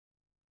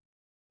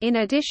In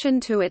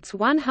addition to its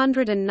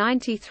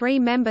 193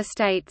 member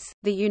states,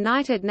 the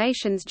United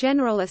Nations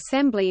General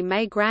Assembly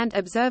may grant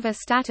observer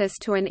status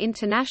to an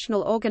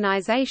international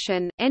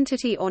organization,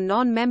 entity or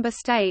non-member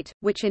state,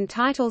 which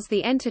entitles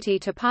the entity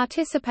to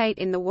participate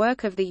in the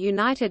work of the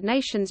United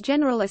Nations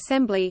General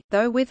Assembly,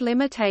 though with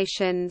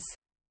limitations.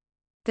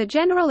 The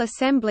General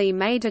Assembly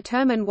may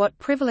determine what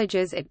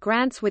privileges it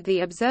grants with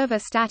the observer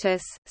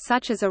status,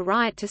 such as a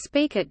right to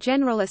speak at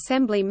General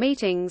Assembly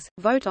meetings,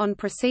 vote on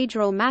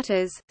procedural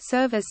matters,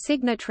 serve as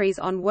signatories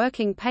on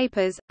working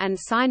papers, and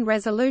sign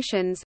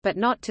resolutions, but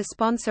not to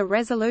sponsor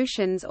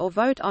resolutions or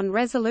vote on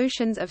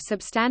resolutions of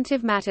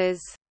substantive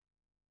matters.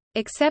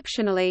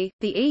 Exceptionally,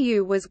 the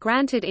EU was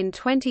granted in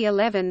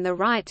 2011 the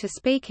right to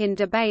speak in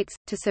debates,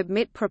 to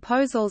submit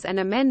proposals and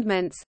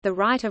amendments, the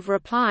right of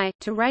reply,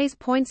 to raise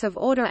points of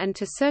order and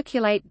to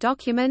circulate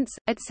documents,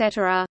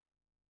 etc.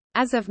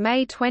 As of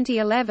May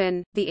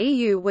 2011, the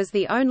EU was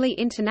the only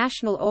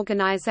international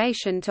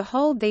organization to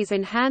hold these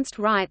enhanced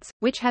rights,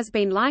 which has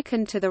been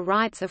likened to the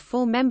rights of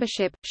full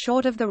membership,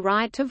 short of the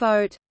right to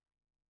vote.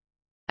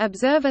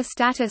 Observer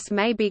status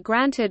may be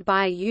granted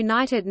by a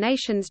United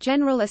Nations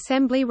General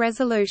Assembly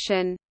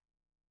resolution.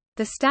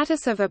 The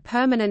status of a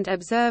permanent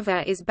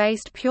observer is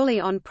based purely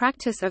on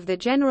practice of the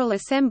General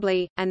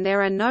Assembly, and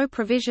there are no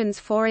provisions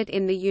for it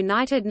in the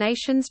United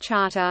Nations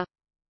Charter.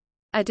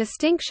 A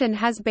distinction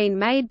has been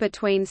made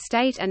between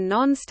state and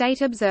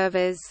non-state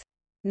observers.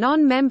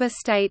 Non-member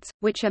states,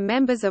 which are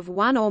members of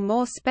one or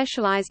more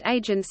specialized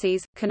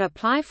agencies, can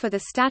apply for the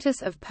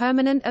status of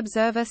permanent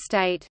observer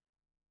state.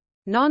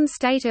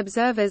 Non-state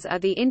observers are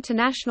the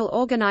international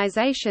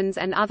organizations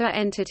and other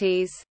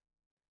entities.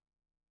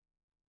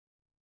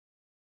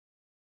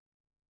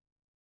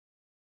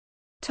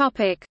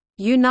 Topic: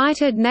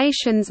 United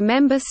Nations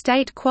member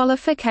state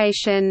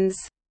qualifications.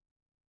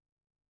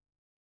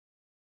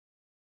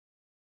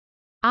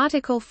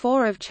 Article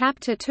 4 of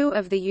Chapter 2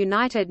 of the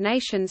United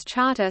Nations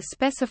Charter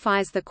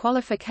specifies the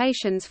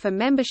qualifications for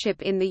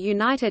membership in the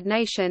United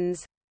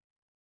Nations.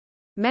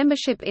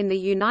 Membership in the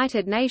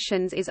United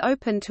Nations is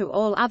open to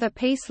all other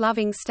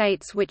peace-loving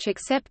states which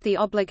accept the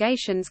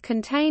obligations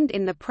contained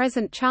in the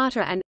present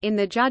Charter and, in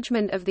the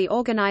judgment of the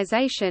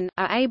organization,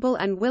 are able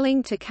and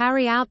willing to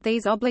carry out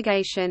these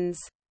obligations.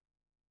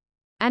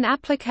 An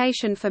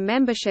application for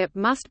membership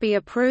must be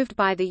approved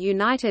by the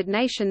United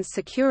Nations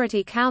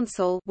Security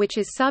Council, which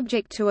is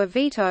subject to a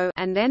veto,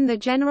 and then the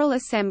General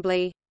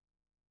Assembly.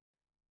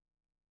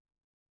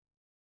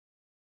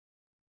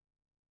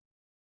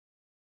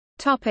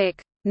 Topic: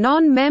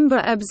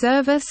 Non-member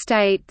observer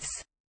states.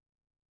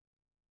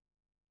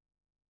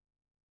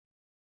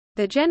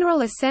 The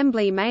General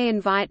Assembly may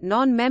invite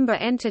non-member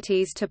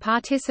entities to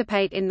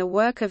participate in the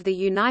work of the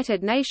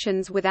United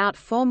Nations without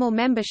formal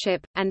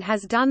membership, and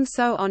has done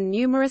so on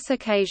numerous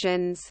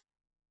occasions.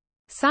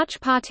 Such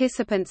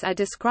participants are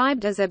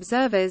described as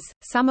observers,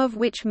 some of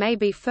which may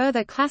be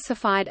further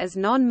classified as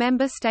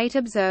non-member state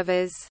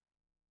observers.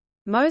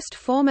 Most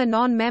former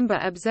non-member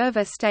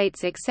observer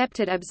states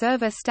accepted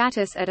observer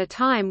status at a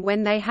time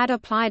when they had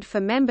applied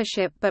for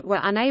membership but were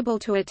unable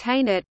to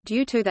attain it,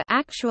 due to the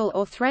actual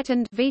or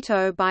threatened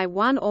veto by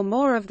one or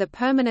more of the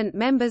permanent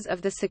members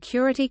of the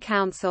Security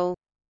Council.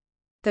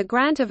 The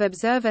grant of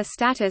observer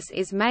status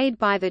is made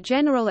by the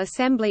General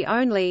Assembly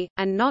only,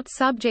 and not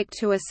subject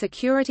to a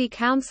Security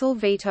Council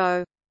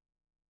veto.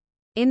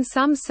 In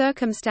some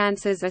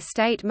circumstances a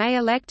state may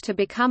elect to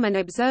become an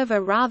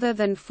observer rather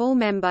than full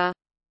member.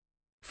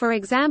 For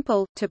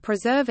example, to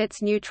preserve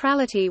its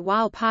neutrality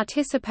while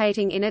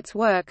participating in its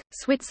work,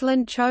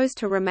 Switzerland chose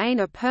to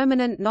remain a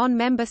permanent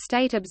non-member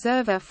state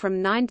observer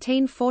from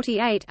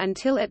 1948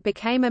 until it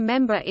became a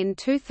member in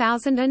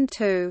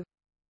 2002.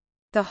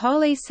 The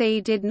Holy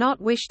See did not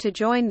wish to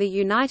join the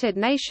United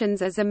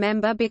Nations as a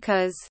member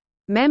because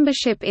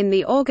membership in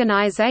the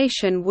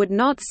organization would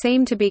not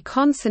seem to be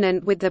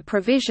consonant with the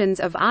provisions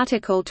of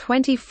Article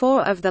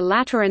 24 of the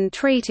Lateran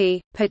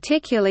Treaty,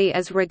 particularly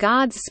as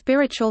regards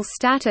spiritual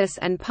status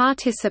and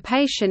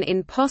participation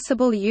in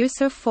possible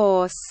use of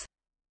force.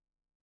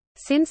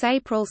 Since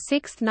April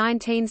 6,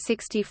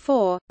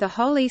 1964, the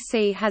Holy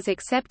See has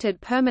accepted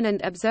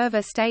permanent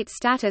observer state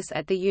status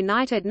at the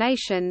United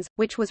Nations,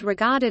 which was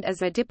regarded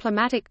as a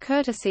diplomatic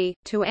courtesy,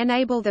 to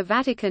enable the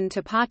Vatican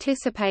to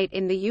participate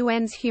in the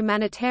UN's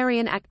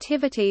humanitarian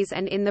activities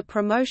and in the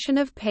promotion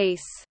of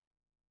peace.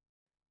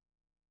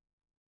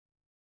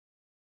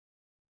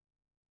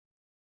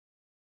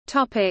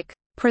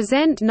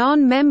 Present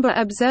non-member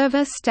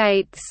observer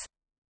states.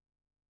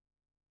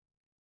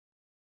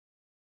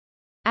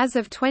 As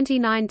of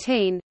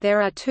 2019, there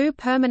are 2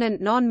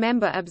 permanent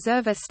non-member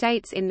observer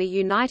states in the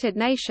United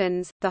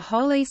Nations, the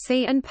Holy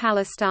See and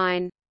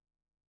Palestine.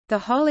 The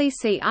Holy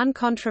See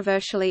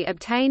uncontroversially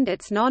obtained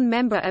its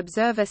non-member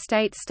observer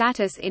state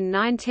status in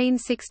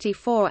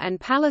 1964 and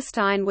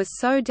Palestine was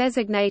so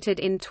designated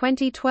in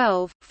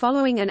 2012,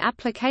 following an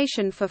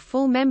application for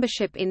full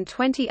membership in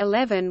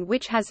 2011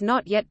 which has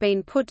not yet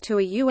been put to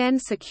a UN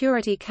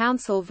Security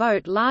Council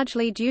vote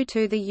largely due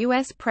to the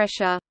US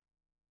pressure.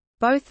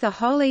 Both the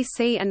Holy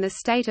See and the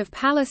State of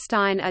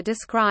Palestine are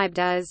described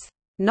as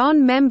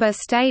non-member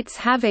states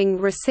having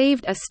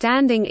received a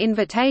standing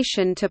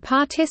invitation to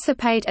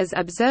participate as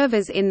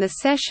observers in the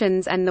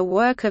sessions and the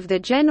work of the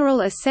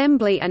General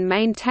Assembly and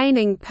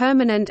maintaining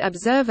permanent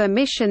observer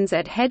missions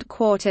at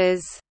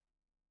headquarters.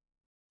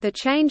 The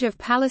change of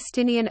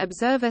Palestinian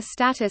observer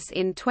status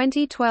in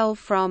 2012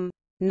 from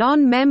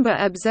non-member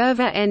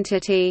observer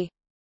entity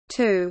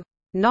to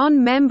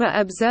non-member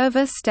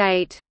observer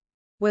state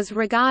was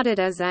regarded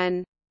as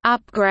an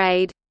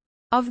upgrade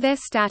of their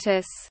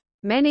status.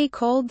 Many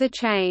called the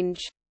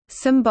change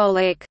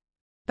symbolic,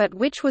 but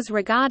which was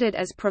regarded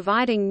as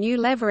providing new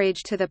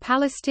leverage to the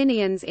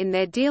Palestinians in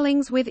their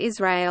dealings with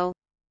Israel.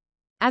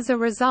 As a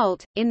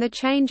result, in the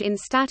change in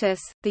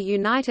status, the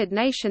United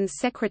Nations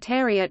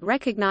Secretariat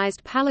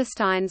recognized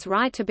Palestine's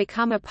right to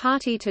become a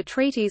party to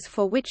treaties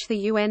for which the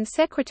UN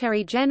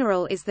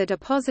Secretary-General is the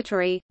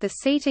depository. The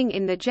seating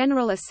in the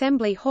General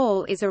Assembly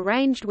Hall is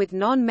arranged with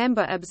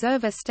non-member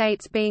observer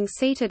states being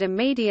seated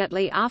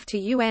immediately after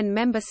UN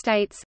member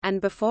states,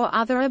 and before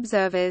other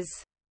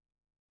observers.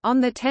 On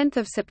 10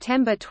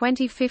 September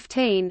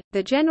 2015,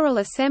 the General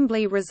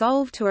Assembly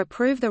resolved to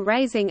approve the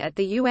raising at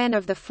the UN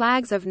of the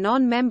flags of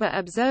non-member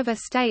observer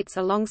states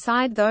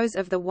alongside those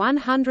of the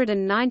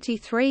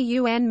 193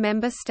 UN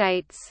member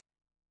states.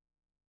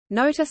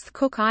 Notice the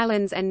Cook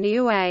Islands and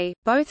Niue,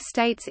 both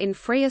states in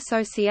free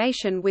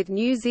association with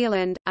New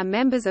Zealand, are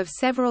members of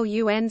several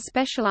UN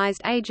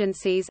specialized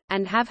agencies,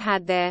 and have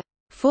had their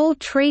full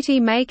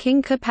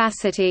treaty-making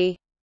capacity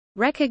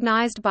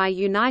recognized by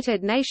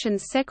United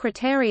Nations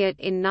Secretariat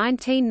in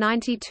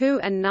 1992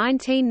 and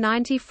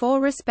 1994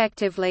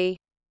 respectively.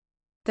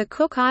 The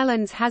Cook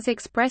Islands has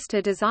expressed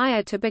a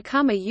desire to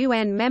become a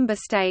UN member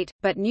state,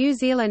 but New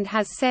Zealand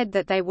has said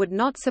that they would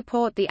not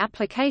support the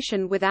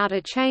application without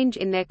a change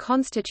in their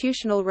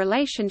constitutional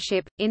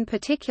relationship, in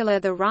particular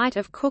the right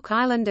of Cook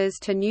Islanders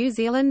to New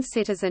Zealand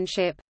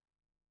citizenship.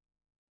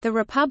 The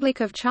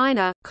Republic of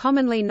China,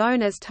 commonly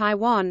known as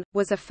Taiwan,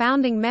 was a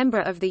founding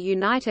member of the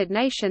United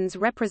Nations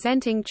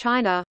representing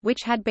China,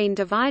 which had been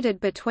divided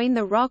between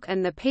the ROC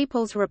and the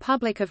People's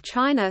Republic of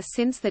China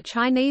since the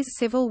Chinese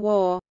Civil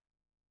War.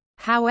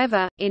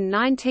 However, in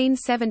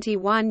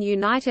 1971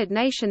 United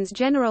Nations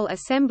General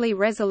Assembly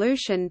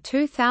Resolution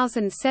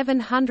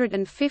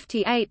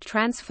 2758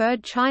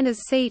 transferred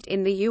China's seat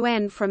in the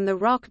UN from the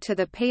ROC to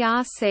the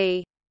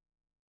PRC.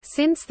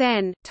 Since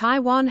then,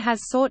 Taiwan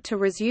has sought to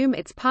resume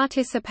its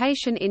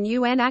participation in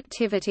UN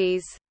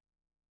activities.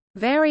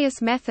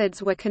 Various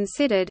methods were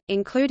considered,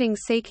 including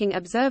seeking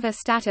observer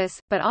status,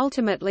 but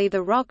ultimately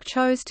the ROC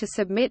chose to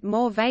submit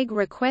more vague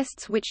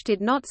requests which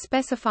did not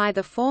specify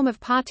the form of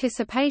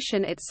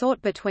participation it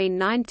sought between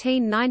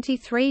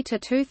 1993 to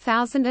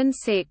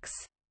 2006.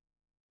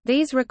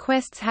 These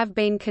requests have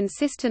been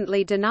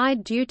consistently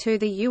denied due to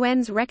the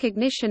UN's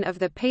recognition of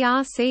the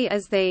PRC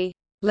as the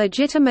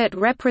legitimate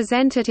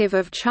representative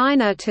of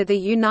China to the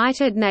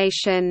United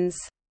Nations.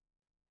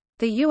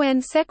 The UN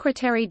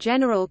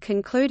Secretary-General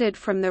concluded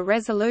from the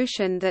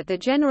resolution that the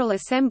General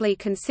Assembly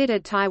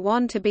considered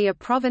Taiwan to be a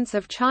province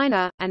of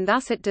China, and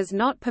thus it does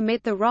not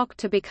permit the ROC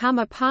to become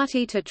a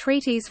party to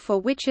treaties for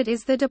which it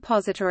is the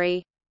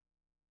depository.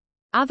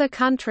 Other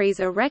countries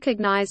are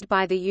recognized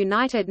by the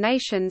United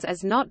Nations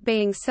as not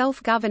being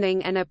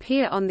self-governing and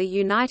appear on the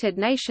United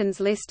Nations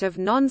list of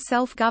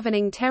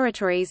non-self-governing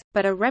territories,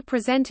 but are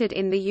represented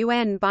in the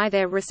UN by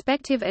their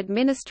respective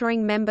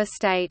administering member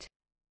state.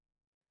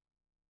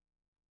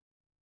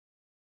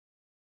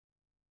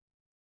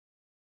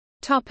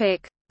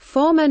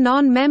 Former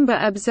non-member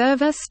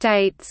observer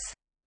states.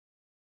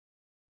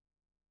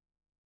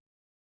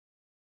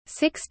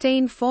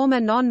 16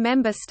 former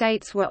non-member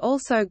states were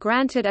also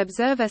granted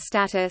observer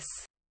status.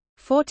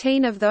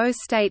 14 of those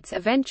states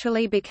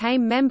eventually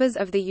became members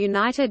of the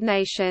United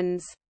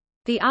Nations.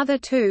 The other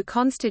two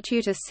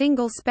constitute a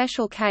single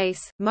special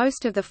case.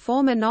 Most of the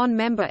former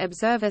non-member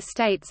observer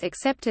states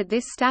accepted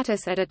this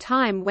status at a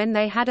time when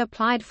they had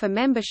applied for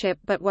membership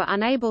but were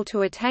unable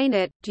to attain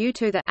it, due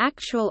to the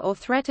actual or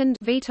threatened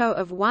veto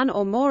of one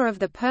or more of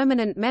the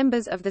permanent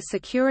members of the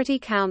Security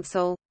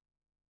Council.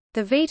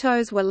 The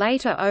vetoes were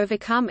later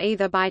overcome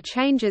either by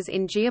changes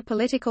in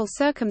geopolitical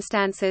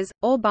circumstances,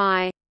 or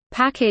by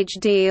package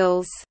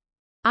deals,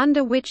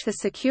 under which the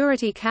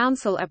Security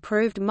Council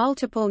approved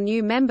multiple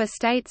new member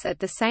states at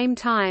the same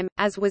time,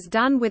 as was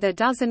done with a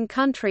dozen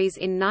countries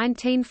in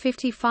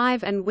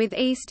 1955 and with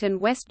East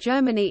and West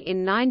Germany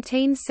in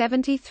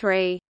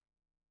 1973.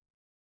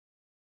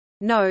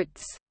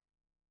 Notes.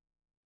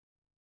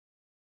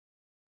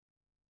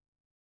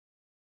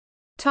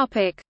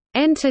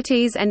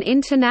 Entities and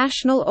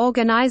international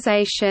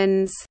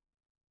organizations.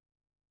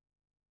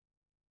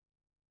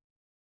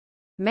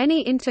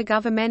 Many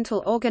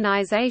intergovernmental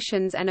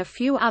organizations and a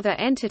few other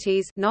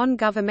entities,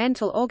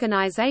 non-governmental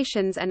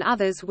organizations and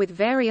others with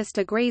various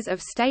degrees of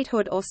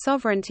statehood or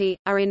sovereignty,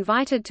 are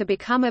invited to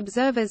become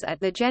observers at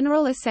the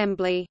General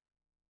Assembly.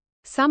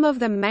 Some of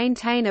them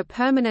maintain a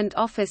permanent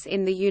office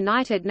in the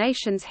United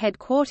Nations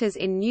headquarters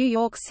in New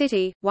York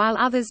City, while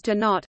others do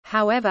not.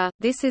 However,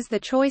 this is the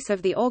choice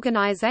of the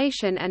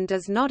organization and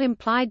does not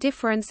imply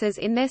differences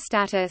in their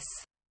status.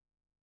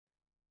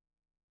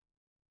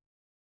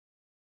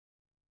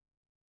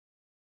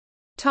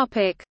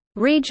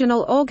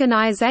 Regional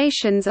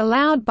organizations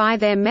allowed by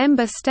their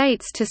member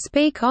states to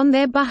speak on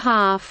their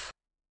behalf.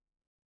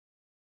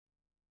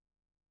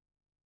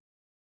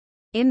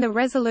 In the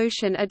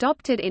resolution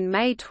adopted in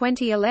May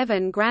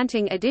 2011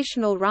 granting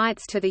additional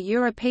rights to the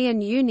European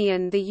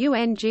Union, the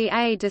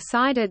UNGA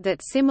decided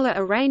that similar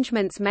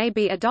arrangements may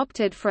be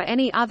adopted for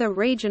any other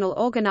regional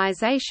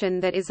organization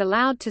that is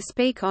allowed to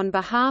speak on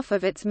behalf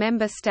of its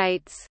member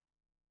states.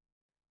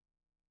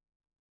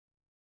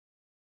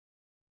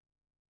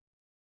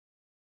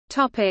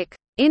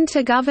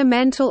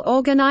 Intergovernmental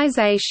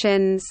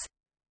organizations.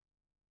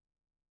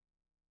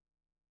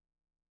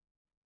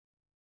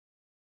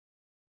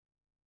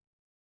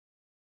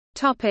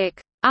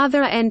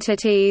 Other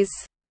entities.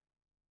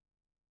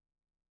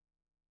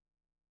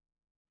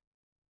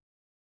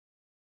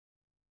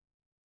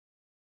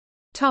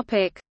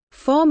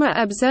 Former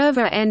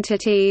observer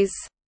entities.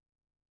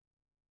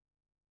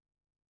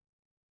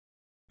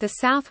 The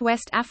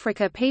Southwest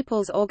Africa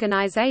People's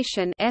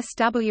Organization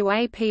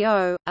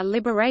 (SWAPO), a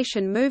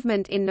liberation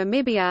movement in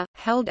Namibia,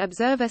 held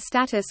observer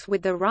status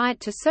with the right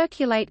to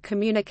circulate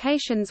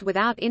communications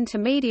without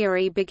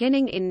intermediary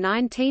beginning in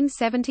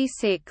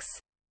 1976.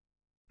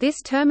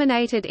 This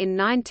terminated in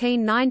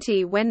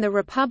 1990 when the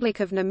Republic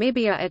of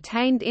Namibia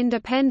attained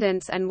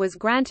independence and was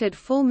granted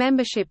full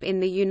membership in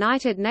the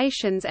United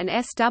Nations, and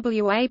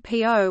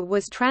SWAPO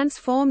was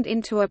transformed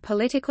into a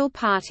political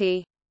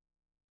party.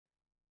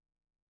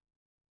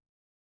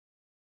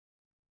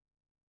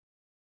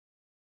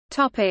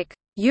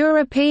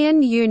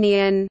 European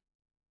Union.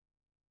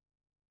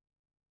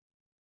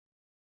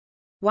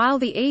 While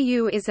the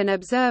EU is an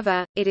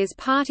observer, it is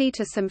party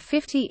to some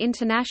 50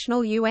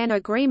 international UN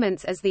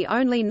agreements as the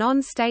only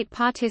non-state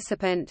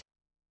participant.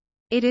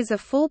 It is a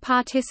full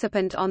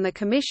participant on the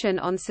Commission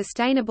on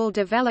Sustainable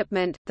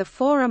Development, the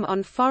Forum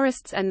on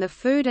Forests and the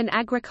Food and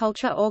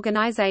Agriculture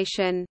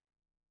Organization.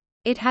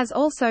 It has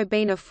also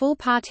been a full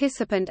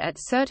participant at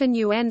certain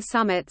UN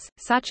summits,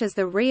 such as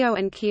the Rio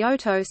and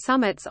Kyoto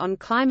summits on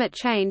climate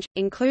change,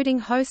 including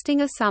hosting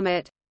a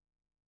summit.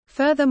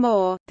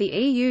 Furthermore, the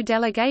EU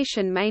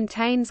delegation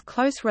maintains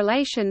close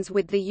relations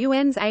with the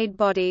UN's aid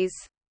bodies.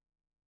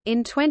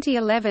 In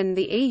 2011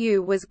 the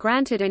EU was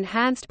granted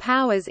enhanced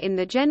powers in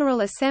the General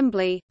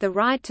Assembly, the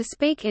right to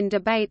speak in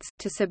debates,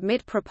 to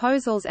submit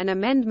proposals and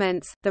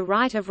amendments, the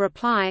right of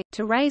reply,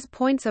 to raise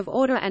points of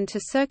order and to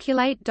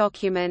circulate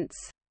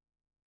documents.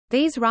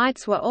 These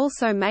rights were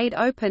also made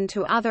open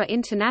to other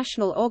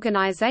international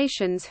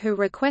organizations who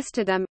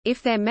requested them,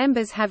 if their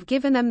members have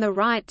given them the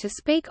right to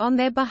speak on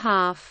their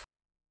behalf.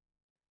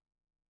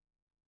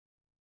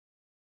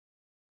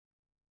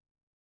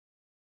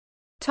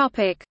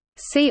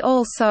 See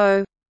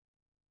also: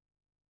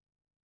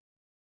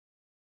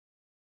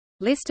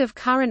 List of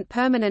current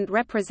permanent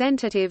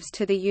representatives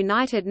to the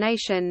United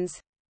Nations,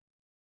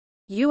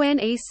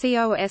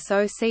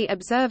 UNECOSOC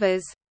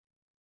observers,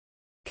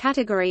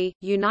 Category: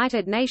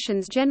 United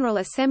Nations General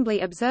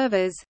Assembly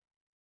observers.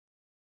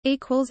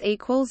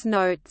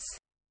 Notes